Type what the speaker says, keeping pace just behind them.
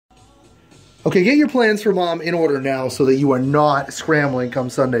Okay, get your plans for mom in order now so that you are not scrambling come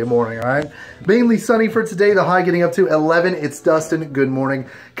Sunday morning, all right? Mainly sunny for today, the high getting up to 11. It's Dustin, good morning.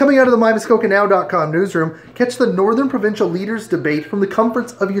 Coming out of the MyMuskokaNow.com newsroom, catch the Northern Provincial Leaders debate from the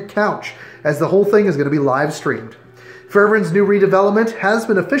comforts of your couch, as the whole thing is going to be live streamed. Fairbairn's new redevelopment has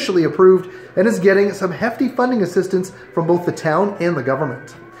been officially approved and is getting some hefty funding assistance from both the town and the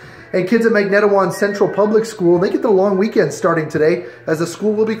government. And kids at Magnetawan Central Public School, they get the long weekend starting today as the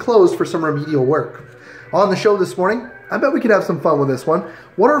school will be closed for some remedial work. On the show this morning, I bet we could have some fun with this one.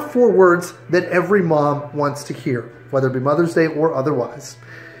 What are 4 words that every mom wants to hear, whether it be Mother's Day or otherwise?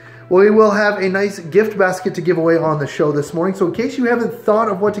 Well, we will have a nice gift basket to give away on the show this morning. So in case you haven't thought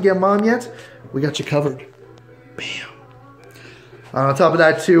of what to get mom yet, we got you covered. Bam. On top of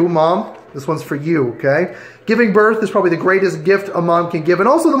that too, mom, this one's for you, okay? Giving birth is probably the greatest gift a mom can give and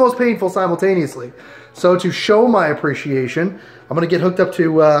also the most painful simultaneously. So to show my appreciation, I'm going to get hooked up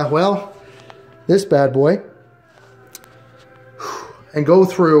to, well, this bad boy and go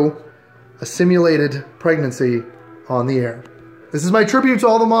through a simulated pregnancy on the air. This is my tribute to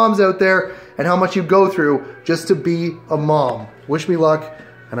all the moms out there and how much you go through just to be a mom. Wish me luck,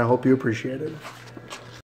 and I hope you appreciate it.